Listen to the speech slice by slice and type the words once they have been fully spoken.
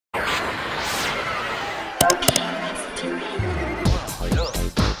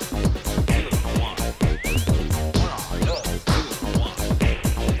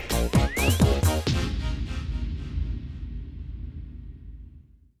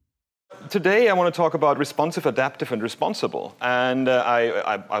Today I want to talk about responsive, adaptive, and responsible. And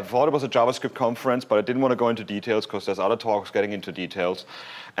I thought it was a JavaScript conference, but I didn't want to go into details because there's other talks getting into details.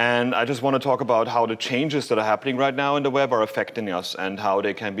 And I just want to talk about how the changes that are happening right now in the web are affecting us and how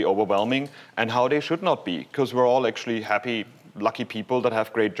they can be overwhelming and how they should not be, because we're all actually happy, lucky people that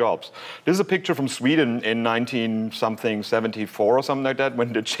have great jobs. This is a picture from Sweden in 1974 or something like that,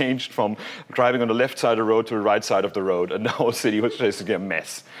 when they changed from driving on the left side of the road to the right side of the road, and the whole city was basically a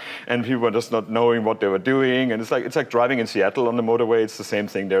mess. And people were just not knowing what they were doing, and it's like driving in Seattle on the motorway. It's the same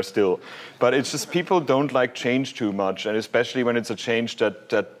thing there still. But it's just people don't like change too much, and especially when it's a change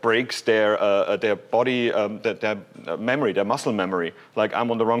that breaks their body, their memory, their muscle memory. Like,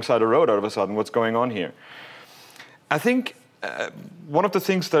 I'm on the wrong side of the road all of a sudden, what's going on here? I think one of the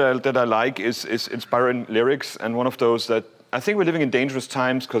things that I like is inspiring lyrics, and one of those that I think we're living in dangerous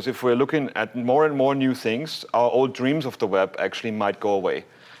times, because if we're looking at more and more new things, our old dreams of the web actually might go away.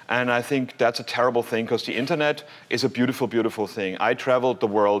 And I think that's a terrible thing, because the internet is a beautiful, beautiful thing. I traveled the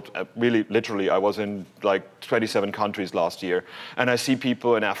world, really, literally. I was in like 27 countries last year. And I see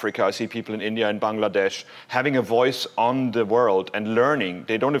people in Africa, I see people in India and Bangladesh having a voice on the world and learning.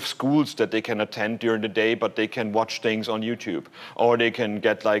 They don't have schools that they can attend during the day, but they can watch things on YouTube. Or they can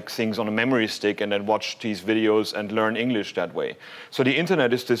get like things on a memory stick and then watch these videos and learn English that way. So the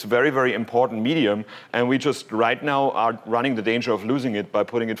internet is this very, very important medium. And we just right now are running the danger of losing it by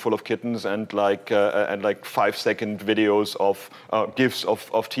putting it full of kittens and like 5-second videos of GIFs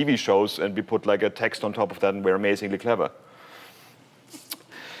of TV shows, and we put like a text on top of that, and we're amazingly clever.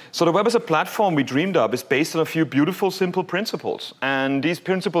 So the web as a platform we dreamed up is based on a few beautiful, simple principles. And these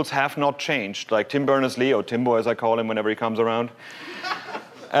principles have not changed. Like Tim Berners-Lee, or Timbo as I call him whenever he comes around.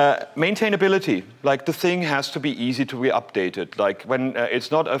 Maintainability, like the thing has to be easy to be updated. Like when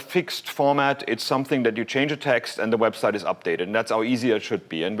it's not a fixed format, it's something that you change a text and the website is updated, and that's how easy it should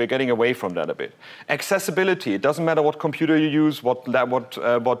be, and we're getting away from that a bit. Accessibility, it doesn't matter what computer you use, what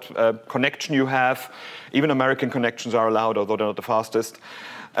connection you have. Even American connections are allowed, although they're not the fastest.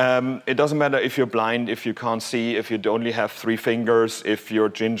 It doesn't matter if you're blind, if you can't see, if you only have 3 fingers, if you're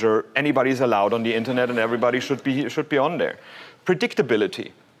ginger. Anybody's allowed on the internet, and everybody should be on there.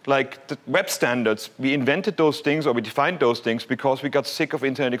 Predictability. Like the web standards, we invented those things, or we defined those things, because we got sick of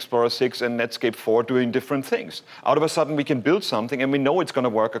Internet Explorer 6 and Netscape 4 doing different things. Out of a sudden, we can build something, and we know it's going to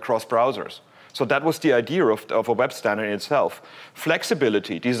work across browsers. So that was the idea of a web standard in itself.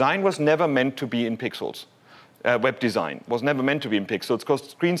 Flexibility. Design was never meant to be in pixels. Web design was never meant to be in pixels, because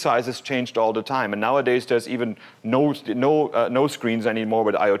screen sizes changed all the time. And nowadays, there's even no screens anymore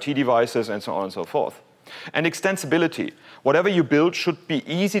with IoT devices and so on and so forth. And extensibility. Whatever you build should be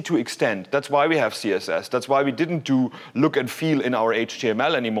easy to extend. That's why we have CSS. That's why we didn't do look and feel in our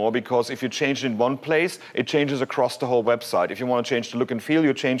HTML anymore, because if you change it in one place, it changes across the whole website. If you want to change the look and feel,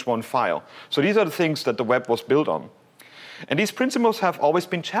 you change one file. So these are the things that the web was built on. And these principles have always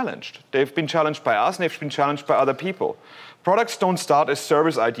been challenged. They've been challenged by us, and they've been challenged by other people. Products don't start as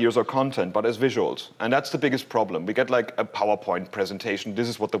service ideas or content, but as visuals. And that's the biggest problem. We get like a PowerPoint presentation. This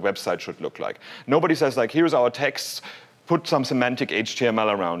is what the website should look like. Nobody says like, here's our texts, put some semantic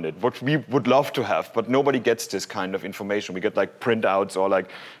HTML around it, what we would love to have, but nobody gets this kind of information. We get like printouts, or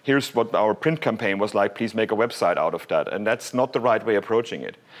like, here's what our print campaign was like, please make a website out of that. And that's not the right way of approaching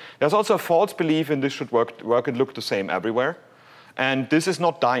it. There's also a false belief in this should work and look the same everywhere. And this is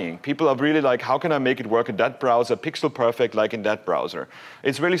not dying. People are really like, how can I make it work in that browser, pixel perfect like in that browser?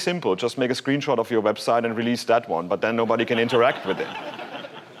 It's really simple. Just make a screenshot of your website and release that one, but then nobody can interact with it.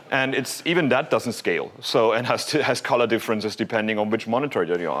 And even that doesn't scale, and has color differences depending on which monitor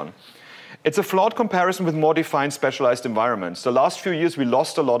that you're on. It's a flawed comparison with more defined specialized environments. The last few years, we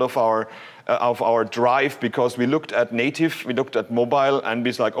lost a lot of our drive, because we looked at native, we looked at mobile, and we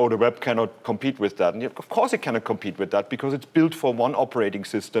was like, oh, the web cannot compete with that. And of course it cannot compete with that, because it's built for one operating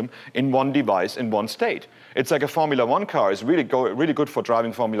system in one device in one state. It's like a Formula 1 car. It's really good for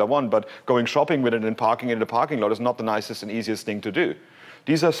driving Formula 1, but going shopping with it and parking it in the parking lot is not the nicest and easiest thing to do.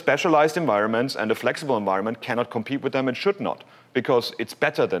 These are specialized environments, and a flexible environment cannot compete with them and should not, because it's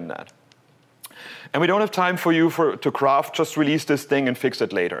better than that. And we don't have time for you to craft, just release this thing and fix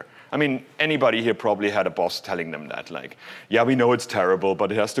it later. I mean, anybody here probably had a boss telling them that, like, yeah, we know it's terrible,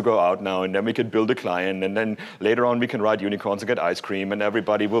 but it has to go out now, and then we can build a client, and then later on we can ride unicorns and get ice cream, and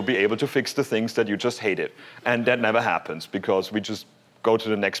everybody will be able to fix the things that you just hated. And that never happens, because we just go to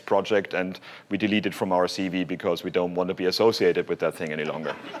the next project and we delete it from our CV because we don't want to be associated with that thing any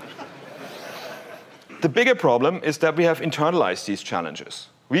longer. The bigger problem is that we have internalized these challenges.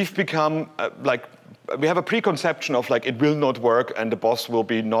 We've become like we have a preconception of like, it will not work and the boss will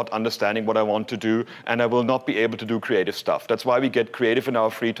be not understanding what I want to do and I will not be able to do creative stuff. That's why we get creative in our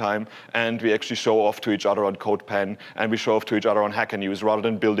free time and we actually show off to each other on CodePen and we show off to each other on Hacker News rather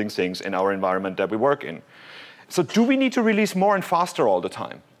than building things in our environment that we work in. So do we need to release more and faster all the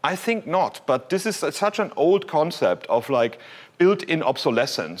time? I think not, but this is such an old concept of like built-in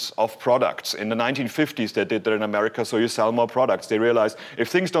obsolescence of products. In the 1950s, they did that in America, so you sell more products. They realized if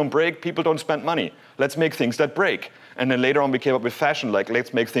things don't break, people don't spend money. Let's make things that break. And then later on, we came up with fashion, like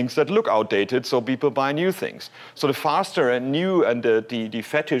let's make things that look outdated so people buy new things. So the faster and new and the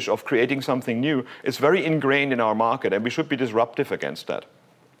fetish of creating something new is very ingrained in our market, and we should be disruptive against that.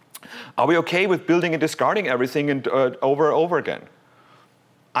 Are we okay with building and discarding everything and, over and over again?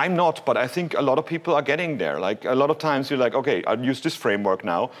 I'm not, but I think a lot of people are getting there. Like a lot of times you're like, okay, I'll use this framework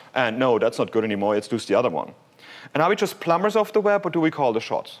now, and no, that's not good anymore, let's use the other one. And are we just plumbers of the web, or do we call the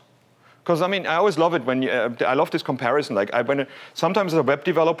shots? Because I mean, I always love it when I love this comparison. Like sometimes as a web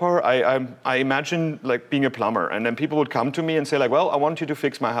developer, I imagine like being a plumber, and then people would come to me and say like, well, I want you to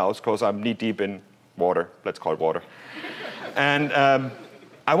fix my house because I'm knee deep in water. Let's call it water. And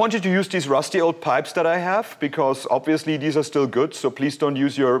I want you to use these rusty old pipes that I have because obviously these are still good, so please don't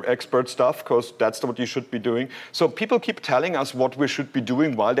use your expert stuff because that's what you should be doing. So people keep telling us what we should be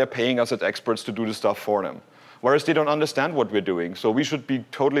doing while they're paying us as experts to do the stuff for them. Whereas they don't understand what we're doing. So we should be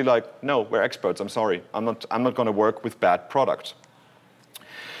totally like, no, we're experts, I'm sorry. I'm not going to work with bad products.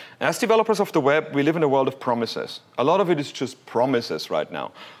 As developers of the web, we live in a world of promises. A lot of it is just promises right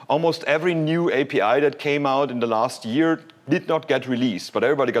now. Almost every new API that came out in the last year did not get released, but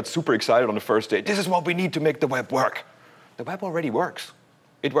everybody got super excited on the first day. This is what we need to make the web work. The web already works.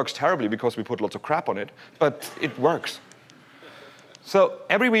 It works terribly because we put lots of crap on it, but it works. So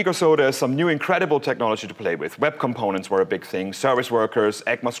every week or so, there's some new incredible technology to play with. Web components were a big thing. Service workers,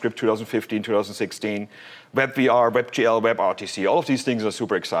 ECMAScript 2015, 2016, WebVR, WebGL, WebRTC. All of these things are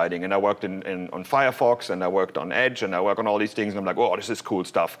super exciting. And I worked on Firefox, and I worked on Edge, and I work on all these things. And I'm like, oh, this is cool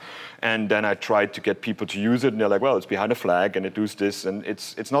stuff. And then I tried to get people to use it. And they're like, well, it's behind a flag, and it does this. And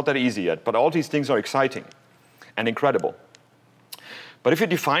it's not that easy yet. But all these things are exciting and incredible. But if you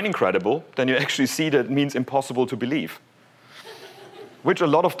define incredible, then you actually see that it means impossible to believe. Which a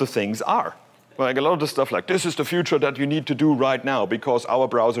lot of the things are. Like a lot of the stuff like, this is the future that you need to do right now because our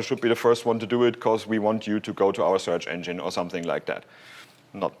browser should be the first one to do it because we want you to go to our search engine or something like that.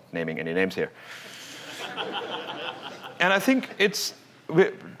 I'm not naming any names here. And I think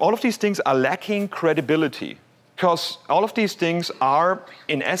all of these things are lacking credibility because all of these things are,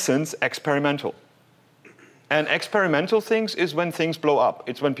 in essence, experimental. And experimental things is when things blow up.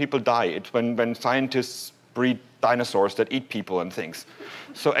 It's when people die. It's when scientists breed dinosaurs that eat people and things.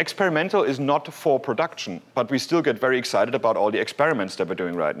 So experimental is not for production, but we still get very excited about all the experiments that we're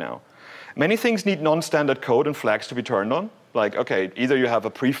doing right now. Many things need non-standard code and flags to be turned on. Like, okay, either you have a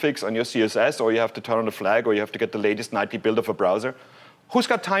prefix on your CSS, or you have to turn on a flag, or you have to get the latest nightly build of a browser. Who's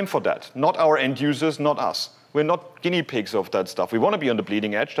got time for that? Not our end users, not us. We're not guinea pigs of that stuff. We want to be on the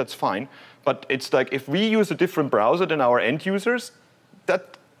bleeding edge, that's fine. But it's like, if we use a different browser than our end users,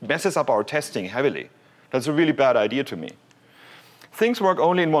 that messes up our testing heavily. That's a really bad idea to me. Things work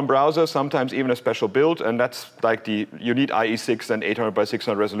only in one browser, sometimes even a special build, and that's like you need IE6 and 800 by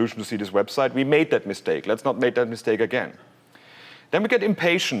 600 resolution to see this website. We made that mistake. Let's not make that mistake again. Then we get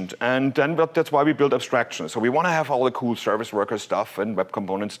impatient, and then that's why we build abstractions. So we want to have all the cool service worker stuff and web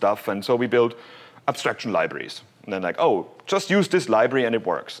component stuff, and so we build abstraction libraries. And then like, oh, just use this library and it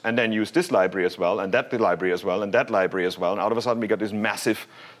works. And then use this library as well, and that library as well, and that library as well. And out of a sudden, we got this massive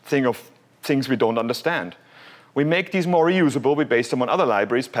thing of things we don't understand. We make these more reusable. We base them on other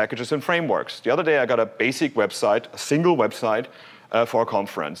libraries, packages, and frameworks. The other day, I got a basic website, a single website for a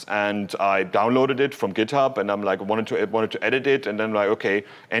conference. And I downloaded it from GitHub, and I'm like, wanted to edit it. And then like, OK,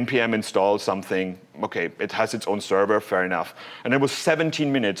 npm install something. OK, it has its own server, fair enough. And it was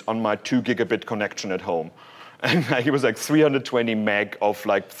 17 minutes on my 2 gigabit connection at home. And it was like 320 meg of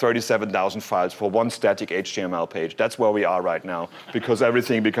like 37,000 files for one static HTML page. That's where we are right now, because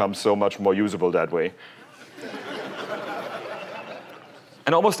everything becomes so much more usable that way.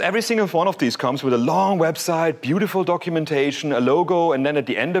 And almost every single one of these comes with a long website, beautiful documentation, a logo, and then at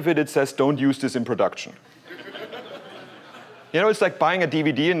the end of it, it says, don't use this in production. You know, it's like buying a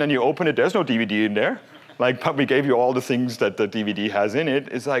DVD and then you open it, there's no DVD in there. Like, but we gave you all the things that the DVD has in it.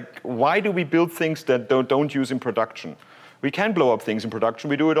 It's like, why do we build things that don't use in production? We can blow up things in production.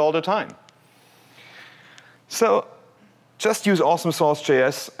 We do it all the time. So just use awesome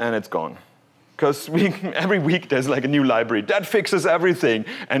source.js and it's gone. because every week there's like a new library that fixes everything.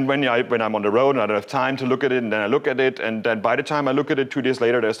 And when I'm on the road and I don't have time to look at it, and then I look at it, and then by the time I look at it 2 days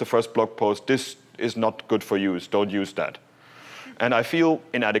later, there's the first blog post. This is not good for use. Don't use that. And I feel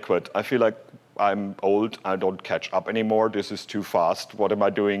inadequate. I feel like I'm old. I don't catch up anymore. This is too fast. What am I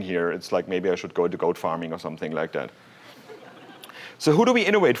doing here? It's like maybe I should go to goat farming or something like that. So who do we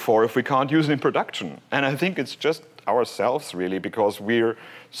innovate for if we can't use it in production? And I think it's just ourselves, really, because we're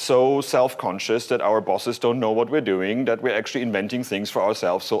so self-conscious that our bosses don't know what we're doing, that we're actually inventing things for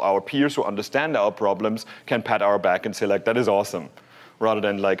ourselves, so our peers who understand our problems can pat our back and say, like, that is awesome, rather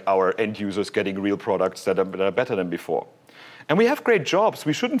than like our end users getting real products that are better than before. And we have great jobs.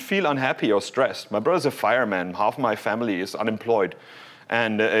 We shouldn't feel unhappy or stressed. My brother's a fireman. Half my family is unemployed.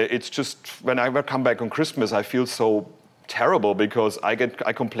 And it's just, when I come back on Christmas, I feel so terrible because I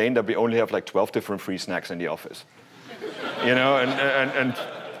complain that we only have like 12 different free snacks in the office. You know, and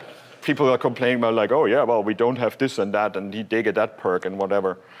people are complaining about like, oh yeah, well, we don't have this and that, and they get that perk and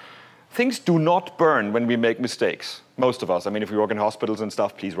whatever. Things do not burn when we make mistakes. Most of us. I mean, if we work in hospitals and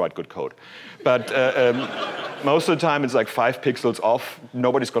stuff, please write good code. But most of the time, it's like 5 pixels off.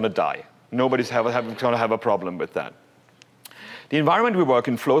 Nobody's going to die. Nobody's going to have a problem with that. The environment we work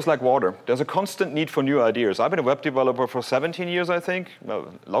in flows like water. There's a constant need for new ideas. I've been a web developer for 17 years, I think. No,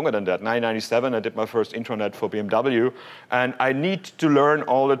 longer than that. 1997, I did my first intranet for BMW. And I need to learn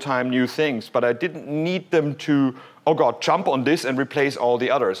all the time new things. But I didn't need them to, oh God, jump on this and replace all the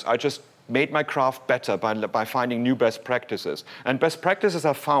others. I just made my craft better by finding new best practices. And best practices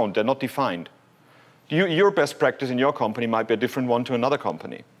are found, they're not defined. Your best practice in your company might be a different one to another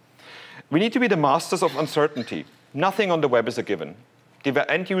company. We need to be the masters of uncertainty. Nothing on the web is a given.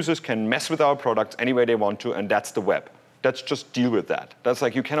 The end users can mess with our products any way they want to, and that's the web. Let's just deal with that. That's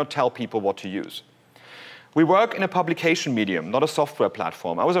like you cannot tell people what to use. We work in a publication medium, not a software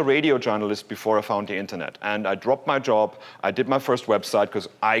platform. I was a radio journalist before I found the internet, and I dropped my job. I did my first website because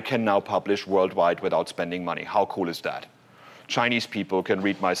I can now publish worldwide without spending money. How cool is that? Chinese people can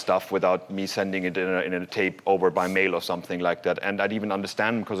read my stuff without me sending it in a tape over by mail or something like that, and I'd even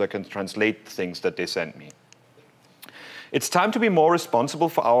understand because I can translate things that they send me. It's time to be more responsible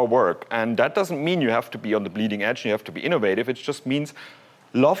for our work, and that doesn't mean you have to be on the bleeding edge and you have to be innovative. It just means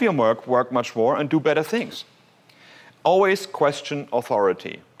love your work much more, and do better things. Always question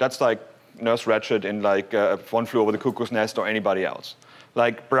authority. That's like Nurse Ratched in like One Flew Over the Cuckoo's Nest or anybody else.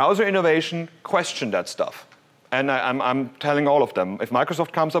 Like browser innovation, question that stuff. And I'm telling all of them, if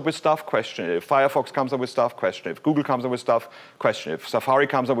Microsoft comes up with stuff, question it. If Firefox comes up with stuff, question it. If Google comes up with stuff, question it. If Safari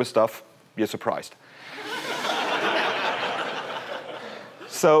comes up with stuff, you're surprised.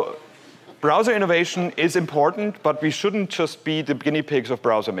 So browser innovation is important, but we shouldn't just be the guinea pigs of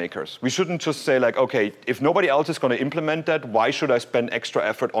browser makers. We shouldn't just say like, okay, if nobody else is going to implement that, why should I spend extra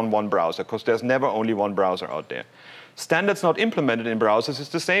effort on one browser? Because there's never only one browser out there. Standards not implemented in browsers is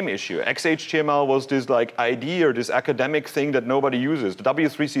the same issue. XHTML was this like idea or this academic thing that nobody uses. The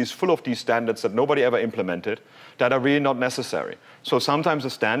W3C is full of these standards that nobody ever implemented that are really not necessary. So sometimes the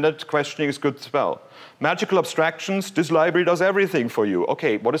standard questioning is good as well. Magical abstractions, this library does everything for you.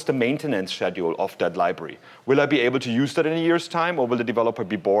 Okay, what is the maintenance schedule of that library? Will I be able to use that in a year's time, or will the developer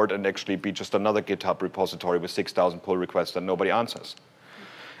be bored and actually be just another GitHub repository with 6,000 pull requests that nobody answers?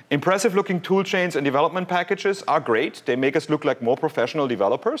 Impressive-looking tool chains and development packages are great. They make us look like more professional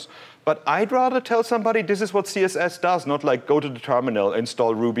developers. But I'd rather tell somebody this is what CSS does, not like go to the terminal,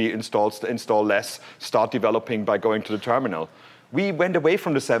 install Ruby, install less, start developing by going to the terminal. We went away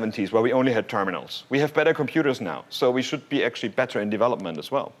from the 70s where we only had terminals. We have better computers now, so we should be actually better in development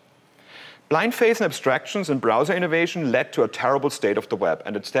as well. Blind faith and abstractions and browser innovation led to a terrible state of the web,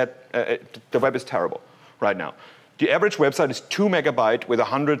 and the web is terrible right now. The average website is 2 megabytes with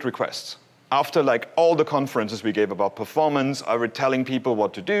 100 requests. After like all the conferences we gave about performance, I were telling people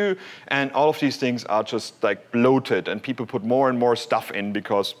what to do, and all of these things are just like bloated, and people put more and more stuff in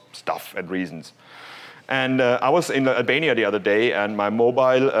because stuff and reasons. And I was in Albania the other day, and my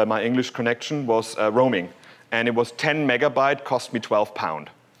mobile, my English connection was roaming, and it was 10 megabytes, cost me £12.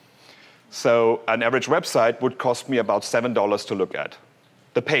 So an average website would cost me about $7 to look at.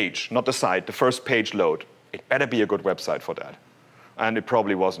 The page, not the site, the first page load. It better be a good website for that. And it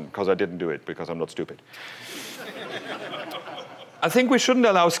probably wasn't, because I didn't do it, because I'm not stupid. I think we shouldn't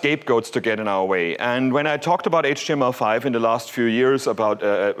allow scapegoats to get in our way. And when I talked about HTML5 in the last few years, about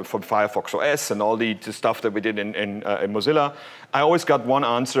from Firefox OS and all the stuff that we did in Mozilla, I always got one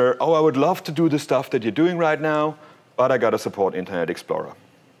answer, oh, I would love to do the stuff that you're doing right now, but I got to support Internet Explorer.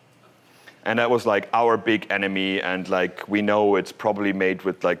 And that was like our big enemy, and like we know it's probably made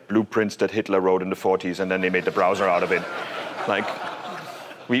with like blueprints that Hitler wrote in the 40s, and then they made the browser out of it. Like,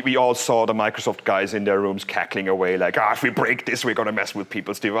 We all saw the Microsoft guys in their rooms cackling away like, if we break this, we're going to mess with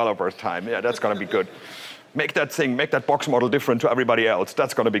people's developers' time. Yeah, that's going to be good. Make that box model different to everybody else.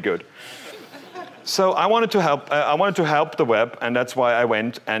 That's going to be good. So I wanted to help the web, and that's why I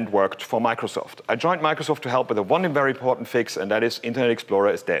went and worked for Microsoft. I joined Microsoft to help with one very important fix, and that is Internet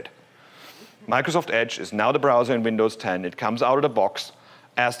Explorer is dead. Microsoft Edge is now the browser in Windows 10. It comes out of the box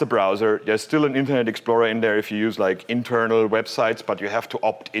as the browser. There's still an Internet Explorer in there if you use like internal websites, but you have to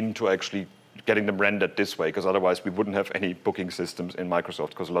opt into actually getting them rendered this way, because otherwise we wouldn't have any booking systems in Microsoft,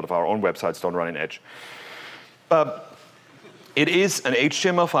 because a lot of our own websites don't run in Edge. It is an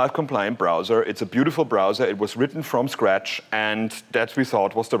HTML5 compliant browser. It's a beautiful browser. It was written from scratch, and that we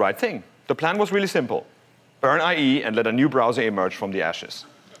thought was the right thing. The plan was really simple. Burn IE and let a new browser emerge from the ashes.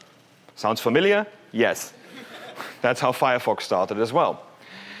 Sounds familiar? Yes. That's how Firefox started as well.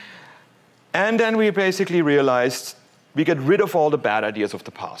 And then we basically realized we get rid of all the bad ideas of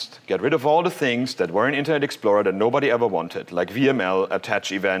the past. Get rid of all the things that were in Internet Explorer that nobody ever wanted, like VML,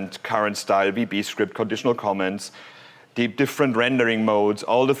 attach event, current style, VB script, conditional comments, the different rendering modes,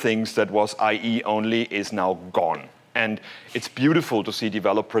 all the things that was IE only is now gone. And it's beautiful to see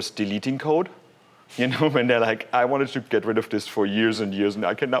developers deleting code. You know, when they're like, I wanted to get rid of this for years and years, and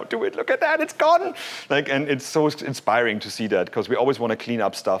I can now do it. Look at that, it's gone. And it's so inspiring to see that, because we always want to clean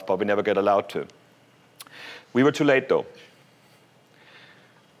up stuff, but we never get allowed to. We were too late, though.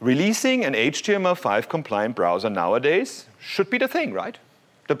 Releasing an HTML5 compliant browser nowadays should be the thing, right?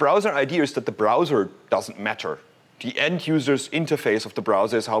 The browser idea is that the browser doesn't matter. The end user's interface of the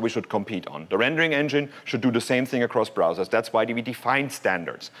browser is how we should compete on. The rendering engine should do the same thing across browsers. That's why we define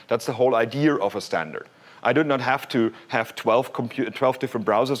standards. That's the whole idea of a standard. I do not have to have 12 different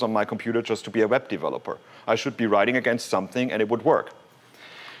browsers on my computer just to be a web developer. I should be writing against something and it would work.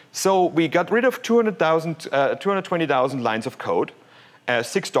 So we got rid of 220,000 lines of code,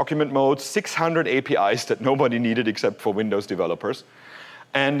 6 document modes, 600 APIs that nobody needed except for Windows developers.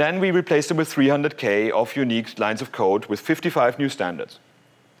 And then we replaced them with 300K of unique lines of code with 55 new standards.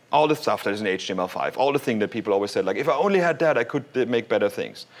 All the stuff that is in HTML5, all the things that people always said, like, if I only had that, I could make better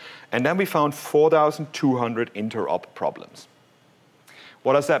things. And then we found 4,200 interop problems.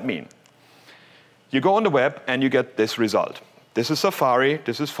 What does that mean? You go on the web and you get this result. This is Safari,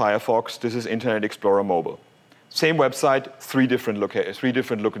 this is Firefox, this is Internet Explorer Mobile. Same website, three different look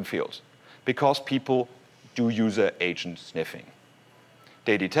and feels. Because people do user agent sniffing.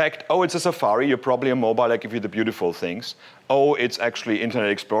 They detect, oh, it's a Safari, you're probably a mobile, I give you the beautiful things. Oh, it's actually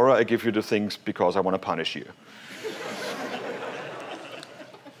Internet Explorer, I give you the things because I want to punish you.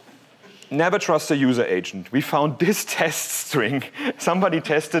 Never trust a user agent. We found this test string. Somebody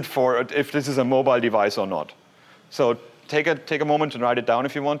tested for if this is a mobile device or not. So take a moment and write it down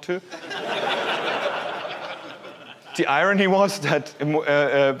if you want to. The irony was that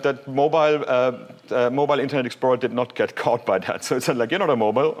mobile Internet Explorer did not get caught by that. So it's like, you're not a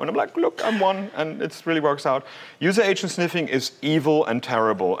mobile. And I'm like, look, I'm one. And it really works out. User agent sniffing is evil and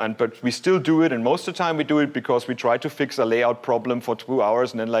terrible. But we still do it. And most of the time we do it because we try to fix a layout problem for 2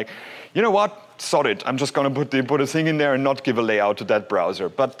 hours. And then like, you know what? Sod it. I'm just going to put a thing in there and not give a layout to that browser.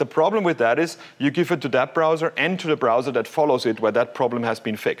 But the problem with that is you give it to that browser and to the browser that follows it where that problem has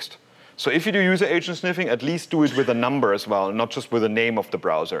been fixed. So if you do user agent sniffing, at least do it with a number as well, not just with the name of the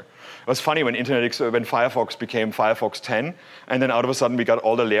browser. It was funny when Firefox became Firefox 10, and then out of a sudden we got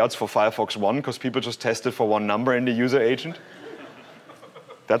all the layouts for Firefox 1 because people just tested for one number in the user agent.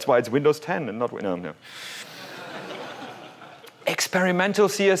 That's why it's Windows 10 and not Windows. No. Experimental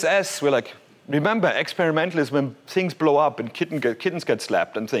CSS. We're like, remember, experimental is when things blow up and kittens get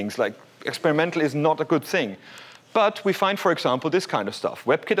slapped and things. Like, experimental is not a good thing. But we find, for example, this kind of stuff.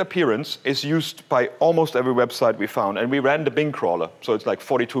 WebKit appearance is used by almost every website we found. And we ran the Bing crawler, so it's like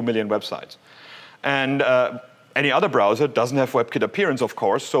 42 million websites. And any other browser doesn't have WebKit appearance, of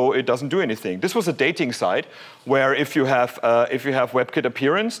course, so it doesn't do anything. This was a dating site where if you have WebKit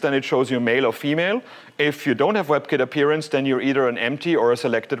appearance, then it shows you male or female. If you don't have WebKit appearance, then you're either an empty or a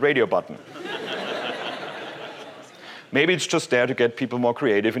selected radio button. Maybe it's just there to get people more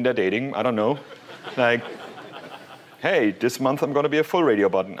creative in their dating. I don't know. Like, hey, this month I'm going to be a full radio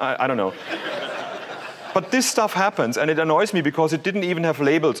button. I don't know. But this stuff happens, and it annoys me because it didn't even have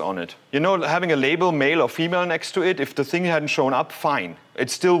labels on it. You know, having a label, male or female, next to it, if the thing hadn't shown up, fine. It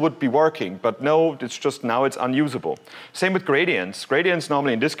still would be working, but no, it's just now it's unusable. Same with gradients. Gradients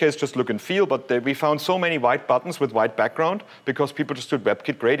normally, in this case, just look and feel, but we found so many white buttons with white background because people just did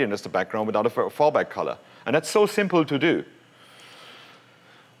WebKit gradient as the background without a fallback color. And that's so simple to do.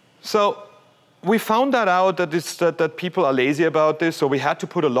 So We found that out that people are lazy about this, so we had to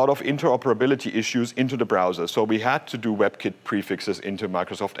put a lot of interoperability issues into the browser. So we had to do WebKit prefixes into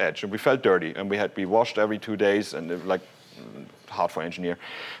Microsoft Edge, and we felt dirty, and we washed every 2 days, and like hard for an engineer.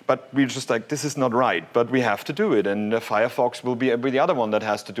 But we were just like, this is not right, but we have to do it, and Firefox will be the other one that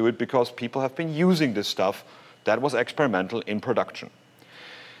has to do it because people have been using this stuff that was experimental in production.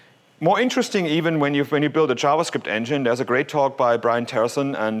 More interesting even when you build a JavaScript engine, there's a great talk by Brian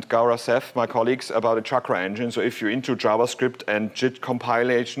Terson and Gaurav Seth, my colleagues, about a Chakra engine. So if you're into JavaScript and JIT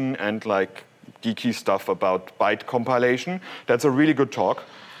compilation and like geeky stuff about byte compilation, that's a really good talk.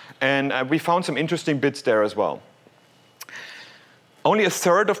 And we found some interesting bits there as well. Only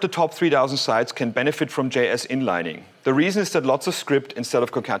 1/3 of the top 3,000 sites can benefit from JS inlining. The reason is that lots of script instead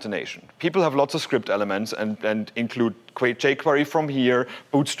of concatenation. People have lots of script elements and include jQuery from here,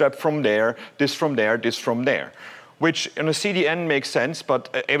 Bootstrap from there, this from there, this from there. Which in a CDN makes sense,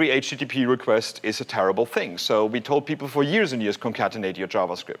 but every HTTP request is a terrible thing. So we told people for years and years, concatenate your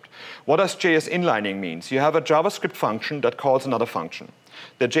JavaScript. What does JS inlining mean? You have a JavaScript function that calls another function.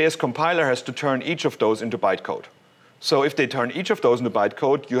 The JS compiler has to turn each of those into bytecode. So if they turn each of those into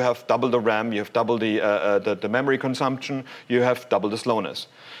bytecode, you have double the RAM, you have double the memory consumption, you have double the slowness.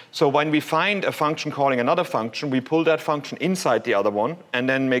 So when we find a function calling another function, we pull that function inside the other one and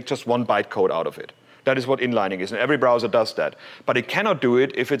then make just one bytecode out of it. That is what inlining is, and every browser does that. But it cannot do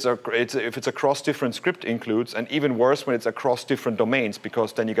it if it's across different script includes, and even worse when it's across different domains,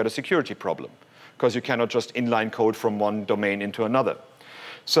 because then you get a security problem, because you cannot just inline code from one domain into another.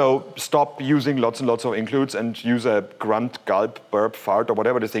 So stop using lots and lots of includes and use a grunt, gulp, burp, fart, or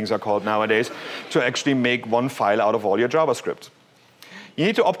whatever the things are called nowadays to actually make one file out of all your JavaScript. You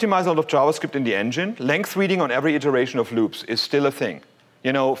need to optimize a lot of JavaScript in the engine. Length reading on every iteration of loops is still a thing.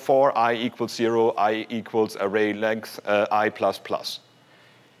 You know, for I equals 0, I equals array length, I plus plus.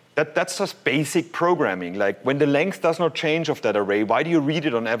 That's just basic programming. Like when the length does not change of that array, why do you read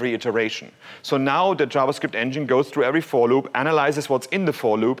it on every iteration? So now the JavaScript engine goes through every for loop, analyzes what's in the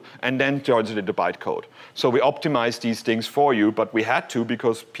for loop, and then turns it into bytecode. So we optimize these things for you, but we had to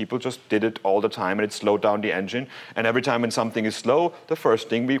because people just did it all the time, and it slowed down the engine. And every time when something is slow, the first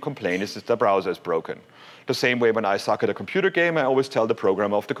thing we complain is that the browser is broken. The same way when I suck at a computer game, I always tell the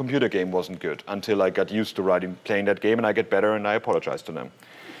programmer if the computer game wasn't good, until I got used to playing that game, and I get better, and I apologize to them.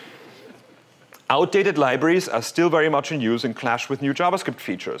 Outdated libraries are still very much in use and clash with new JavaScript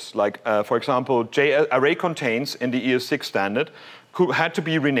features. Like, for example, array contains in the ES6 standard had to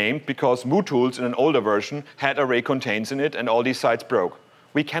be renamed because MooTools in an older version had array contains in it, and all these sites broke.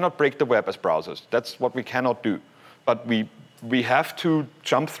 We cannot break the web as browsers. That's what we cannot do. But we have to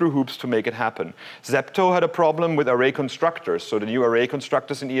jump through hoops to make it happen. Zepto had a problem with array constructors, so the new array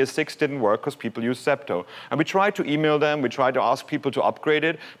constructors in ES6 didn't work because people use Zepto. And we tried to email them, we tried to ask people to upgrade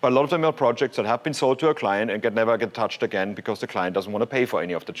it, but a lot of them are projects that have been sold to a client and never get touched again because the client doesn't want to pay for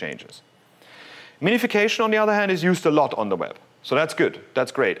any of the changes. Minification, on the other hand, is used a lot on the web. So that's good,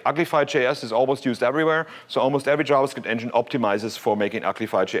 that's great. Uglified.js is almost used everywhere, so almost every JavaScript engine optimizes for making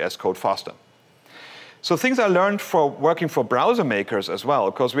Uglified.js code faster. So things I learned for working for browser makers as well,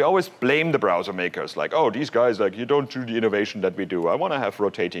 because we always blame the browser makers, like, oh, these guys, like, you don't do the innovation that we do. I want to have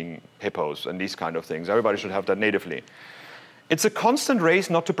rotating hippos and these kind of things. Everybody should have that natively. It's a constant race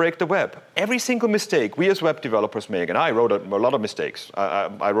not to break the web. Every single mistake we as web developers make, and I wrote a lot of mistakes.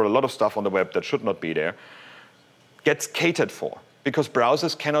 I wrote a lot of stuff on the web that should not be there, gets catered for. Because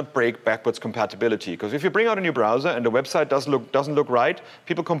browsers cannot break backwards compatibility. Because if you bring out a new browser and the website doesn't look right,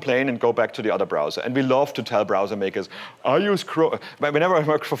 people complain and go back to the other browser. And we love to tell browser makers, I use Chrome. Whenever I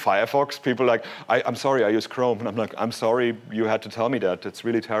work for Firefox, people are like, I'm sorry, I use Chrome. And I'm like, I'm sorry you had to tell me that. It's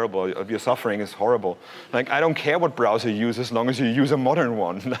really terrible. Your suffering is horrible. Like, I don't care what browser you use as long as you use a modern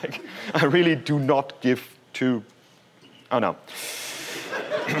one. Like, I really do not give two. Oh, no.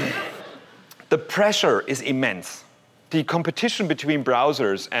 The pressure is immense. The competition between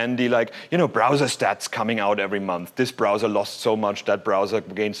browsers and the browser stats coming out every month. This browser lost so much, that browser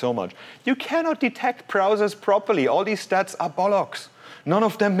gained so much. You cannot detect browsers properly. All these stats are bollocks. None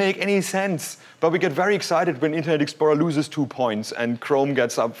of them make any sense. But we get very excited when Internet Explorer loses 2 points and Chrome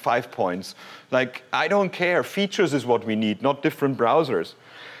gets up 5 points. Like, I don't care. Features is what we need, not different browsers.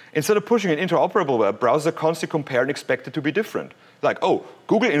 Instead of pushing an interoperable web, browsers constantly compare and expect it to be different. Like, oh,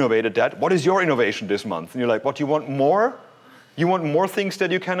 Google innovated that. What is your innovation this month? And you're like, what, you want more? You want more things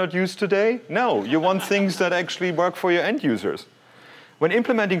that you cannot use today? No, you want things that actually work for your end users. When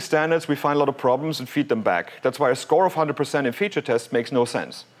implementing standards, we find a lot of problems and feed them back. That's why a score of 100% in feature tests makes no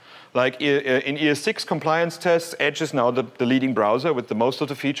sense. Like in ES6 compliance tests, Edge is now the leading browser with the most of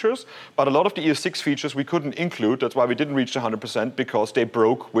the features, but a lot of the ES6 features we couldn't include. That's why we didn't reach the 100%, because they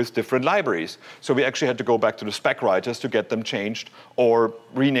broke with different libraries. So we actually had to go back to the spec writers to get them changed or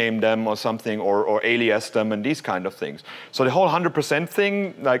rename them or something, or alias them and these kind of things. So the whole 100%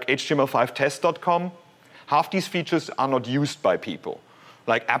 thing, like HTML5test.com, half these features are not used by people.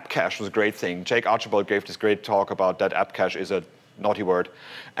 Like app cache was a great thing. Jake Archibald gave this great talk about that app cache is a naughty word.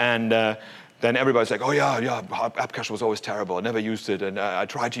 And then everybody's like, oh yeah, app cache was always terrible. I never used it, and I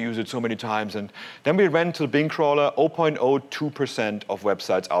tried to use it so many times. And then we went to the Bing crawler. 0.02% of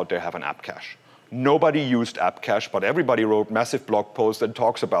websites out there have an app cache. Nobody used app cache, but everybody wrote massive blog posts and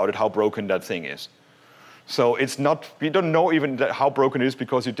talks about it, how broken that thing is. So it's not, we don't know even how broken it is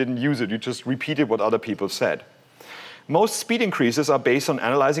because you didn't use it. You just repeated what other people said. Most speed increases are based on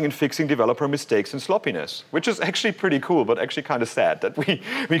analyzing and fixing developer mistakes and sloppiness, which is actually pretty cool, but actually kind of sad that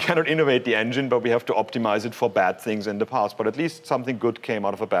we cannot innovate the engine, but we have to optimize it for bad things in the past. But at least something good came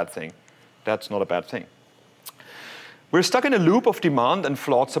out of a bad thing. That's not a bad thing. We're stuck in a loop of demand and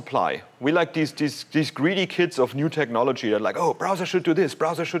flawed supply. We like these greedy kids of new technology that are like, oh, browser should do this,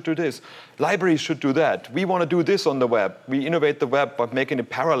 browser should do this, libraries should do that. We want to do this on the web. We innovate the web by making it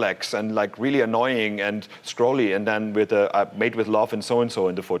parallax and like really annoying and scrolly, and then with made with love and so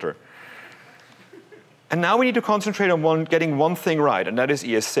in the footer. And now we need to concentrate on getting one thing right, and that is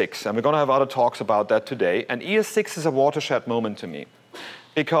ES6. And we're going to have other talks about that today. And ES6 is a watershed moment to me,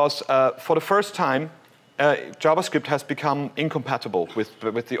 because for the first time, JavaScript has become incompatible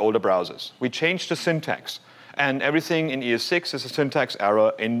with the older browsers. We changed the syntax, and everything in ES6 is a syntax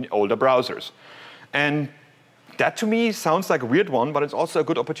error in older browsers. And that to me sounds like a weird one, but it's also a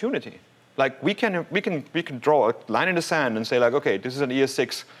good opportunity. Like we can draw a line in the sand and say like, okay, this is an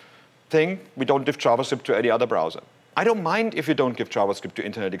ES6 thing. We don't give JavaScript to any other browser. I don't mind if you don't give JavaScript to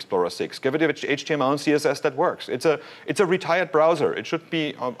Internet Explorer 6. Give it HTML and CSS that works. It's a retired browser. It should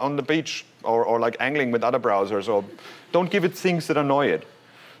be on the beach or like angling with other browsers. Or don't give it things that annoy it.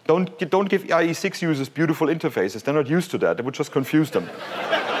 Don't give IE6 users beautiful interfaces. They're not used to that. It would just confuse them.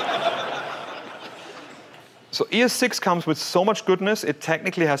 So ES6 comes with so much goodness, it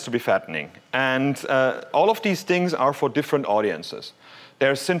technically has to be fattening. And all of these things are for different audiences.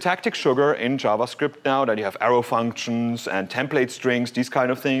 There's syntactic sugar in JavaScript now, that you have arrow functions and template strings, these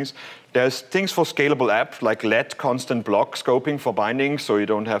kind of things. There's things for scalable apps, like let constant block scoping for binding, so you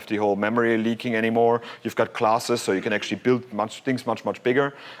don't have the whole memory leaking anymore. You've got classes, so you can actually build things much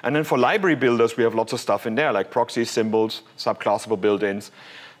bigger. And then for library builders, we have lots of stuff in there, like proxy symbols, subclassable build-ins.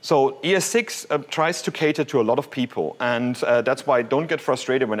 So ES6 tries to cater to a lot of people, and that's why don't get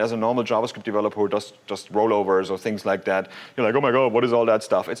frustrated when, as a normal JavaScript developer who does just rollovers or things like that, you're like, oh my god, what is all that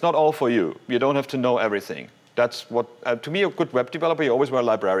stuff? It's not all for you. You don't have to know everything. That's what, to me, a good web developer, you always were a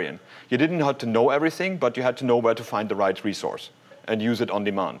librarian. You didn't have to know everything, but you had to know where to find the right resource and use it on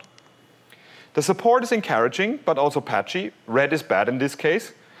demand. The support is encouraging, but also patchy. Red is bad in this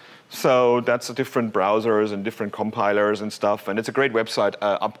case. So that's different browsers and different compilers and stuff. And it's a great website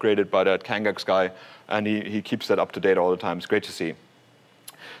upgraded by that Kangax guy. And he keeps that up to date all the time. It's great to see.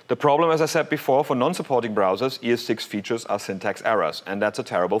 The problem, as I said before, for non-supporting browsers, ES6 features are syntax errors. And that's a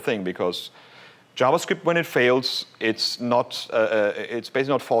terrible thing, because JavaScript, when it fails, it's basically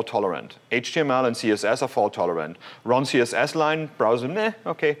not fault tolerant. HTML and CSS are fault tolerant. Run CSS line, browser, meh,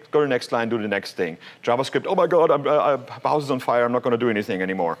 okay, go to the next line, do the next thing. JavaScript, oh my god, house is on fire, I'm not going to do anything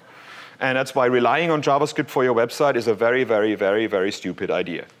anymore. And that's why relying on JavaScript for your website is a very stupid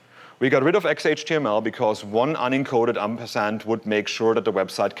idea. We got rid of XHTML because one unencoded ampersand would make sure that the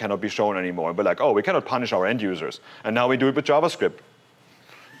website cannot be shown anymore. We're like, oh, we cannot punish our end users. And now we do it with JavaScript.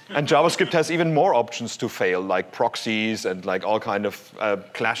 And JavaScript has even more options to fail, like proxies and like all kind of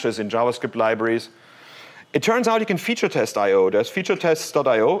clashes in JavaScript libraries. It turns out you can feature test I/O. There's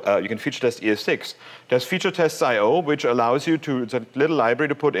featuretests.io. You can feature test ES6. There's featuretests.io, which allows you to, it's a little library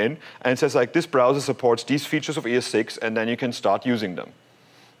to put in, and it says like, this browser supports these features of ES6, and then you can start using them.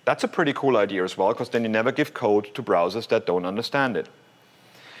 That's a pretty cool idea as well, because then you never give code to browsers that don't understand it.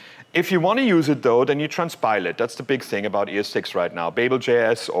 If you want to use it, though, then you transpile it. That's the big thing about ES6 right now.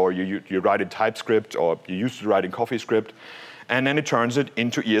 Babel.js, or you write in TypeScript, or you used to write in CoffeeScript, and then it turns it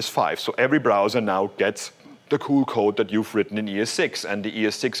into ES5. So every browser now gets the cool code that you've written in ES6. And the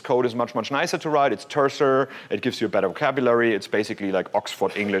ES6 code is much nicer to write. It's terser. It gives you a better vocabulary. It's basically like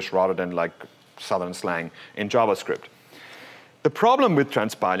Oxford English rather than like Southern slang in JavaScript. The problem with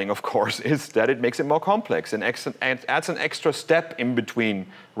transpiling, of course, is that it makes it more complex and adds an extra step in between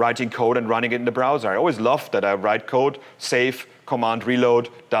writing code and running it in the browser. I always love that I write code, save, command reload,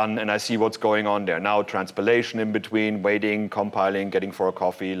 done, and I see what's going on there. Now transpilation in between, waiting, compiling, getting for a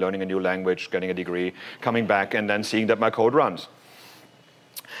coffee, learning a new language, getting a degree, coming back, and then seeing that my code runs.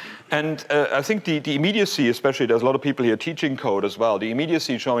 And I think the immediacy, especially, there's a lot of people here teaching code as well. The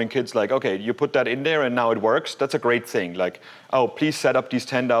immediacy showing kids like, okay, you put that in there and now it works. That's a great thing. Like, oh, please set up these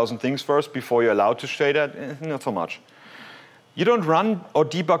 10,000 things first before you're allowed to say that. Not so much. You don't run or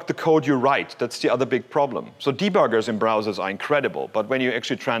debug the code you write. That's the other big problem. So debuggers in browsers are incredible. But when you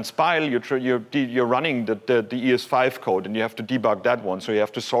actually transpile, you're running the ES5 code and you have to debug that one. So you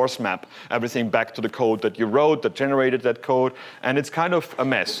have to source map everything back to the code that you wrote, that generated that code. And it's kind of a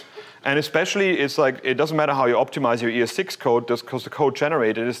mess. And especially, it's like, it doesn't matter how you optimize your ES6 code, because the code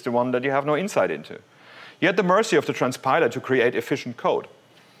generated is the one that you have no insight into. You're at the mercy of the transpiler to create efficient code.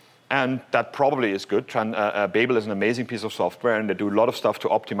 And that probably is good. Babel is an amazing piece of software, and they do a lot of stuff to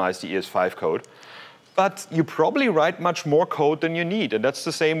optimize the ES5 code. But you probably write much more code than you need. And that's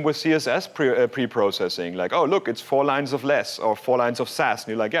the same with CSS pre-processing. Like, oh, look, it's 4 lines of less or 4 lines of Sass. And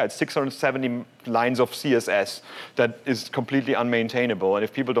you're like, yeah, it's 670 lines of CSS that is completely unmaintainable. And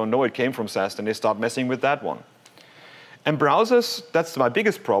if people don't know it came from Sass, then they start messing with that one. And browsers, that's my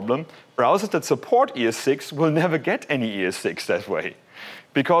biggest problem. Browsers that support ES6 will never get any ES6 that way.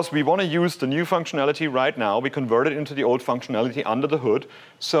 Because we want to use the new functionality right now. We convert it into the old functionality under the hood.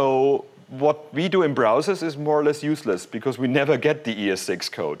 So what we do in browsers is more or less useless because we never get the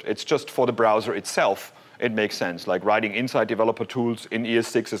ES6 code. It's just for the browser itself, it makes sense. Like writing inside developer tools in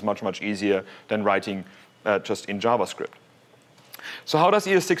ES6 is much, much easier than writing just in JavaScript. So how does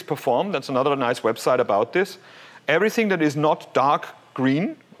ES6 perform? That's another nice website about this. Everything that is not dark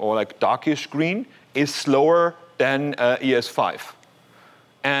green or like darkish green is slower than ES5.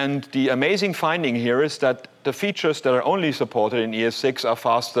 And the amazing finding here is that the features that are only supported in ES6 are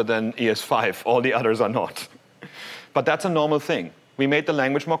faster than ES5. All the others are not. But that's a normal thing. We made the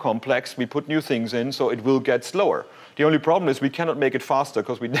language more complex. We put new things in, so it will get slower. The only problem is we cannot make it faster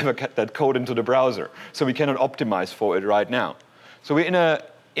because we never get that code into the browser. So we cannot optimize for it right now. So we're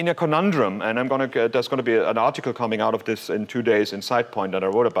in a conundrum, and there's going to be an article coming out of this in 2 days in SidePoint that I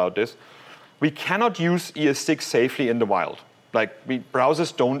wrote about this. We cannot use ES6 safely in the wild. Like,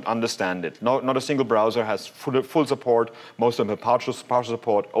 browsers don't understand it. Not a single browser has full support. Most of them have partial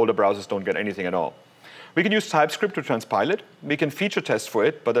support. Older browsers don't get anything at all. We can use TypeScript to transpile it. We can feature test for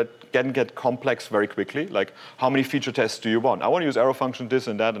it, but that can get complex very quickly. Like, how many feature tests do you want? I want to use arrow function, this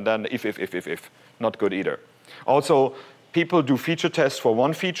and that, and then if. Not good either. Also, people do feature tests for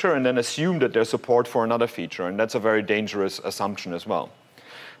one feature and then assume that there's support for another feature, and that's a very dangerous assumption as well.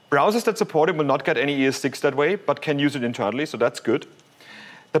 Browsers that support it will not get any ES6 that way, but can use it internally, so that's good.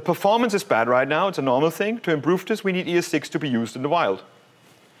 The performance is bad right now. It's a normal thing. To improve this, we need ES6 to be used in the wild.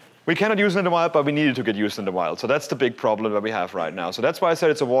 We cannot use it in the wild, but we need it to get used in the wild. So that's the big problem that we have right now. So that's why I said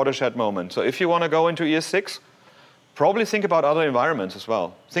it's a watershed moment. So if you want to go into ES6, probably think about other environments as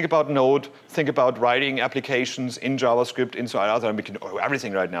well. Think about Node. Think about writing applications in JavaScript, inside other. And we can do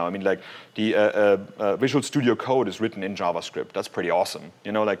everything right now. I mean, like the Visual Studio Code is written in JavaScript. That's pretty awesome.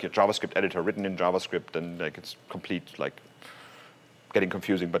 You know, like your JavaScript editor written in JavaScript, and like it's complete, like getting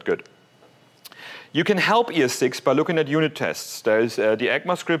confusing, but good. You can help ES6 by looking at unit tests. There's the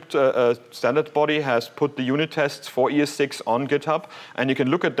ECMAScript standard body has put the unit tests for ES6 on GitHub, and you can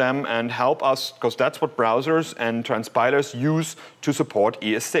look at them and help us, because that's what browsers and transpilers use to support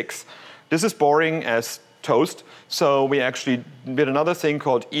ES6. This is boring as toast, so we actually did another thing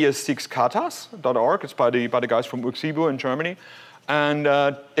called ES6katas.org. It's by the guys from Uxibo in Germany. And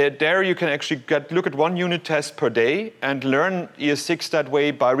there you can actually look at one unit test per day and learn ES6 that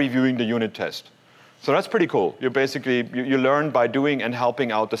way by reviewing the unit test. So that's pretty cool. You basically, you learn by doing and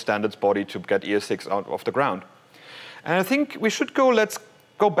helping out the standards body to get ES6 out of the ground. And I think we should let's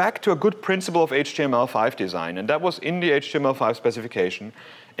go back to a good principle of HTML5 design, and that was in the HTML5 specification.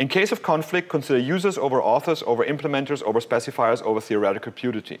 In case of conflict, consider users over authors, over implementers, over specifiers, over theoretical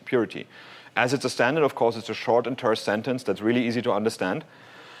purity. As it's a standard, of course, it's a short and terse sentence that's really easy to understand.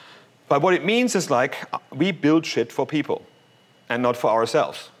 But what it means is like, we build shit for people and not for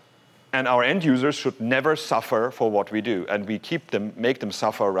ourselves. And our end users should never suffer for what we do. And we make them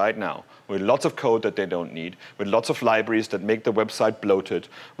suffer right now with lots of code that they don't need, with lots of libraries that make the website bloated,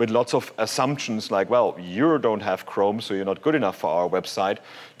 with lots of assumptions like, well, you don't have Chrome, so you're not good enough for our website.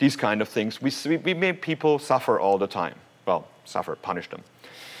 These kind of things. We make people suffer all the time. Well, suffer, punish them.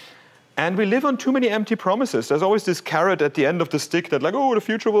 And we live on too many empty promises. There's always this carrot at the end of the stick that like, oh, the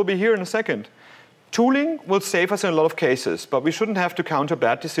future will be here in a second. Tooling will save us in a lot of cases, but we shouldn't have to counter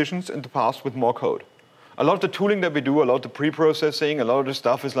bad decisions in the past with more code. A lot of the tooling that we do, a lot of the pre-processing, a lot of the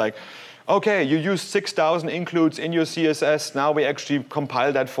stuff is like, Okay, you used 6,000 includes in your CSS. Now we actually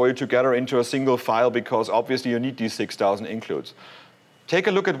compile that for you together into a single file because obviously you need these 6,000 includes. Take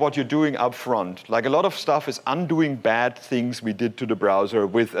a look at what you're doing up front. Like a lot of stuff is undoing bad things we did to the browser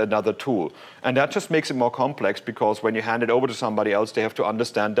with another tool. And that just makes it more complex because when you hand it over to somebody else, they have to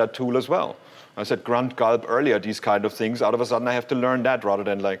understand that tool as well. I said grunt, gulp earlier, these kind of things. Out of a sudden, I have to learn that rather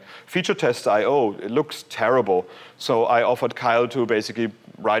than like feature tests IO. It looks terrible. So I offered Kyle to basically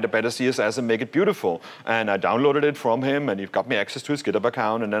write a better CSS and make it beautiful. And I downloaded it from him, and he got me access to his GitHub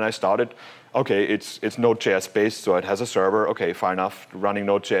account. And then I started, okay, it's Node.js based, so it has a server. Okay, fine enough, running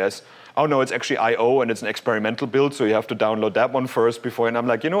Node.js. Oh no, it's actually IO, and it's an experimental build, so you have to download that one first before. And I'm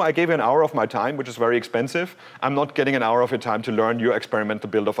like, I gave you an hour of my time, which is very expensive. I'm not getting an hour of your time to learn your experimental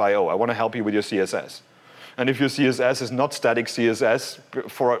build of IO. I want to help you with your CSS. And if your CSS is not static CSS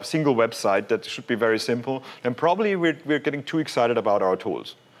for a single website that should be very simple, then probably we're getting too excited about our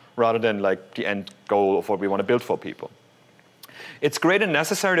tools rather than like the end goal of what we want to build for people. It's great and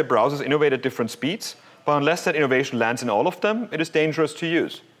necessary that browsers innovate at different speeds, but unless that innovation lands in all of them, it is dangerous to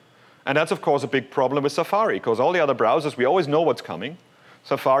use. And that's, of course, a big problem with Safari, because all the other browsers, we always know what's coming.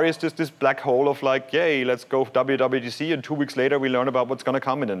 Safari is just this black hole of like, yay, let's go WWDC, and 2 weeks later we learn about what's going to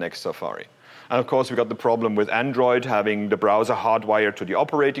come in the next Safari. And of course, we got the problem with Android having the browser hardwired to the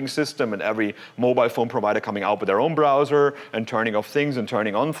operating system and every mobile phone provider coming out with their own browser and turning off things and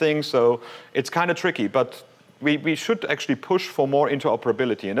turning on things. So it's kind of tricky, but we should actually push for more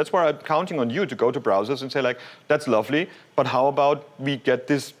interoperability. And that's where I'm counting on you to go to browsers and say, like, that's lovely, but how about we get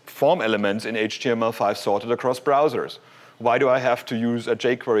these form elements in HTML5 sorted across browsers? Why do I have to use a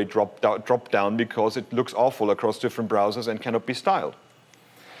jQuery drop down because it looks awful across different browsers and cannot be styled?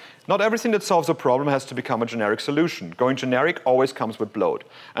 Not everything that solves a problem has to become a generic solution. Going generic always comes with bloat.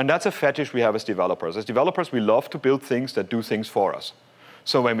 And that's a fetish we have as developers. As developers, we love to build things that do things for us.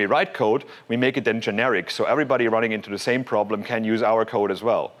 So when we write code, we make it then generic, so everybody running into the same problem can use our code as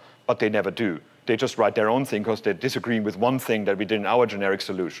well. But they never do. They just write their own thing because they're disagreeing with one thing that we did in our generic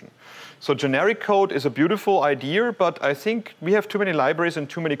solution. So generic code is a beautiful idea, but I think we have too many libraries and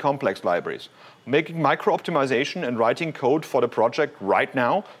too many complex libraries. Making micro-optimization and writing code for the project right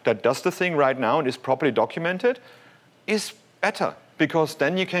now that does the thing right now and is properly documented is better, because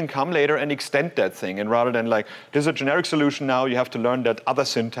then you can come later and extend that thing. And rather than like, there's a generic solution now, you have to learn that other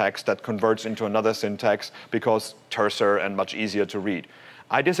syntax that converts into another syntax because terser and much easier to read.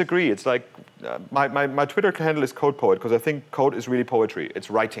 I disagree. It's like, my Twitter handle is Code Poet, because I think code is really poetry. It's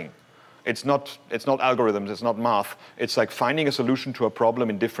writing. It's not algorithms, it's not math. It's like finding a solution to a problem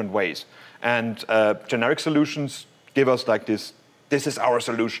in different ways. And generic solutions give us like this is our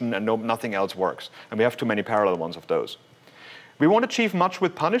solution and nothing else works. And we have too many parallel ones of those. We won't achieve much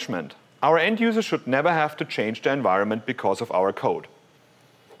with punishment. Our end users should never have to change their environment because of our code.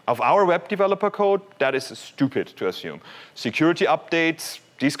 Of our web developer code, that is stupid to assume. Security updates,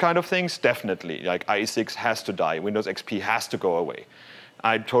 these kind of things, definitely. Like IE6 has to die, Windows XP has to go away.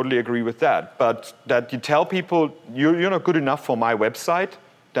 I totally agree with that. But that you tell people, you're not good enough for my website,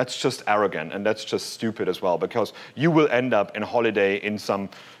 that's just arrogant, and that's just stupid as well, because you will end up in holiday in some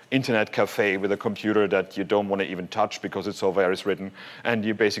internet cafe with a computer that you don't want to even touch because it's so virus ridden, and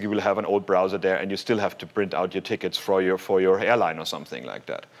you basically will have an old browser there, and you still have to print out your tickets for your airline or something like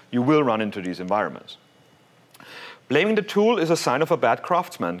that. You will run into these environments. Blaming the tool is a sign of a bad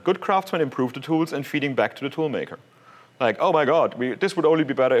craftsman. Good craftsmen improve the tools and feeding back to the tool maker. Like, oh my God, this would only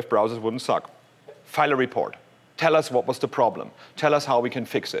be better if browsers wouldn't suck. File a report. Tell us what was the problem. Tell us how we can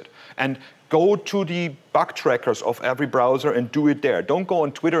fix it. And go to the bug trackers of every browser and do it there. Don't go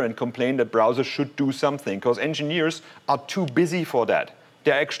on Twitter and complain that browsers should do something, because engineers are too busy for that.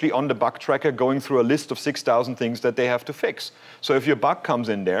 They're actually on the bug tracker going through a list of 6,000 things that they have to fix. So if your bug comes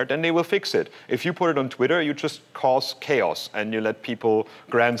in there, then they will fix it. If you put it on Twitter, you just cause chaos, and you let people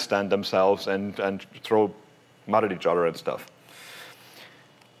grandstand themselves and throw mud at each other and stuff.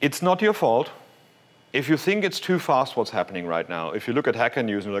 It's not your fault. If you think it's too fast what's happening right now, if you look at Hacker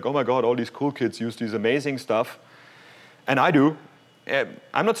News and you're like, oh my God, all these cool kids use these amazing stuff, and I do.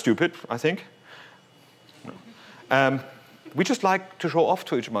 I'm not stupid, I think. We just like to show off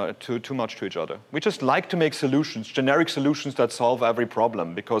too much to each other. We just like to make solutions, generic solutions that solve every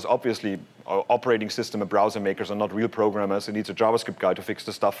problem, because obviously our operating system and browser makers are not real programmers. It needs a JavaScript guy to fix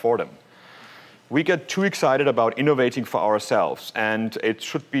the stuff for them. We get too excited about innovating for ourselves, and it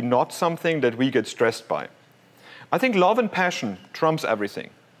should be not something that we get stressed by. I think love and passion trumps everything.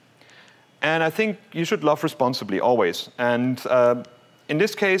 And I think you should love responsibly, always. And in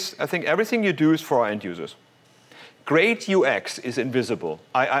this case, I think everything you do is for our end users. Great UX is invisible.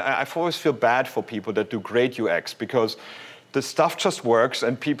 I always feel bad for people that do great UX, because the stuff just works,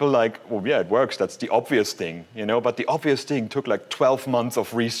 and people like, well, yeah, it works. That's the obvious thing, you know. But the obvious thing took like 12 months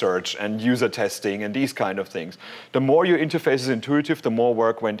of research and user testing and these kind of things. The more your interface is intuitive, the more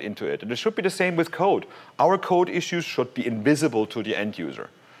work went into it. And it should be the same with code. Our code issues should be invisible to the end user.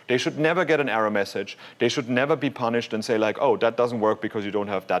 They should never get an error message. They should never be punished and say like, oh, that doesn't work because you don't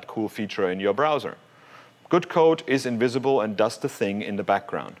have that cool feature in your browser. Good code is invisible and does the thing in the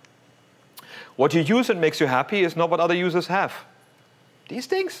background. What you use and makes you happy is not what other users have. These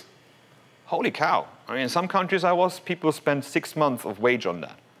things? Holy cow. I mean, in some countries people spend 6 months of wage on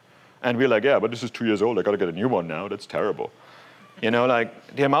that. And we're like, yeah, but this is 2 years old. I got to get a new one now. That's terrible. You know,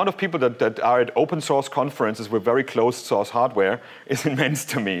 like the amount of people that are at open source conferences with very closed source hardware is immense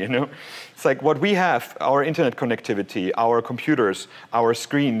to me, you know. It's like what we have, our internet connectivity, our computers, our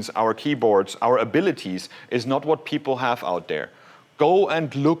screens, our keyboards, our abilities is not what people have out there. Go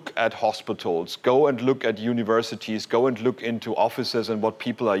and look at hospitals, go and look at universities, go and look into offices and what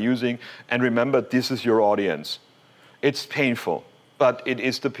people are using, and remember, this is your audience. It's painful, but it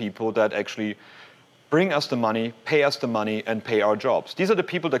is the people that actually bring us the money, and pay our jobs. These are the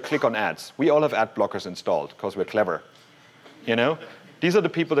people that click on ads. We all have ad blockers installed because we're clever, you know? These are the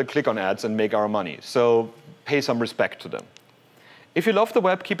people that click on ads and make our money, so pay some respect to them. If you love the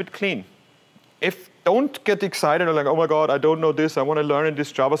web, keep it clean. Don't get excited and like, oh my God, I don't know this. I want to learn in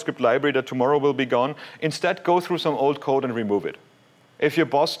this JavaScript library that tomorrow will be gone. Instead, go through some old code and remove it. If your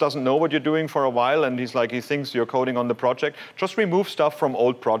boss doesn't know what you're doing for a while and he thinks you're coding on the project, just remove stuff from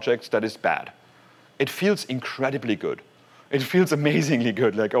old projects that is bad. It feels incredibly good. It feels amazingly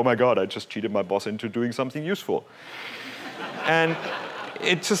good. Like, oh my God, I just cheated my boss into doing something useful. And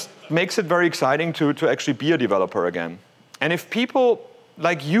it just makes it very exciting to actually be a developer again. And if people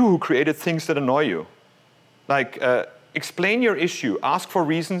like you who created things that annoy you, like explain your issue, ask for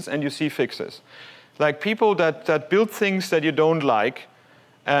reasons, and you see fixes. Like people that build things that you don't like,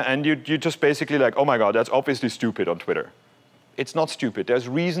 and you just basically like, oh my God, that's obviously stupid on Twitter. It's not stupid. There's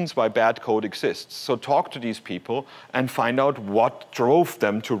reasons why bad code exists. So talk to these people and find out what drove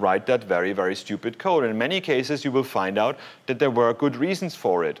them to write that very, very stupid code. And in many cases, you will find out that there were good reasons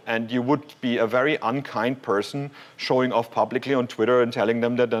for it. And you would be a very unkind person showing off publicly on Twitter and telling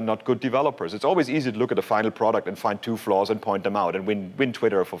them that they're not good developers. It's always easy to look at the final product and find 2 flaws and point them out and win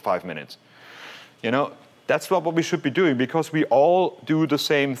Twitter for 5 minutes. You know? That's what we should be doing because we all do the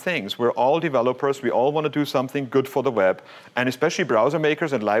same things. We're all developers. We all want to do something good for the web. And especially browser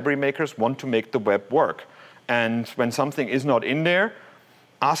makers and library makers want to make the web work. And when something is not in there,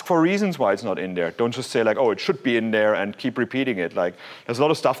 ask for reasons why it's not in there. Don't just say like, oh, it should be in there and keep repeating it. Like, there's a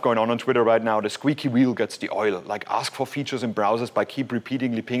lot of stuff going on Twitter right now. The squeaky wheel gets the oil. Like, ask for features in browsers by keep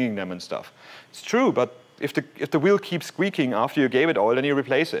repeatedly pinging them and stuff. It's true, but if the wheel keeps squeaking after you gave it oil, then you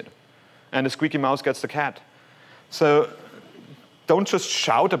replace it. And the squeaky mouse gets the cat. So don't just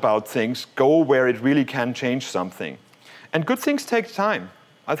shout about things. Go where it really can change something. And good things take time.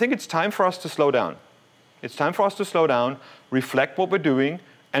 I think it's time for us to slow down. It's time for us to slow down, reflect what we're doing,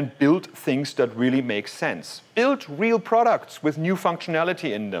 and build things that really make sense. Build real products with new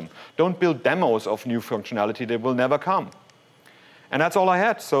functionality in them. Don't build demos of new functionality that will never come. And that's all I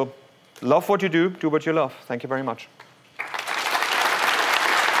had. So love what you do what you love. Thank you very much.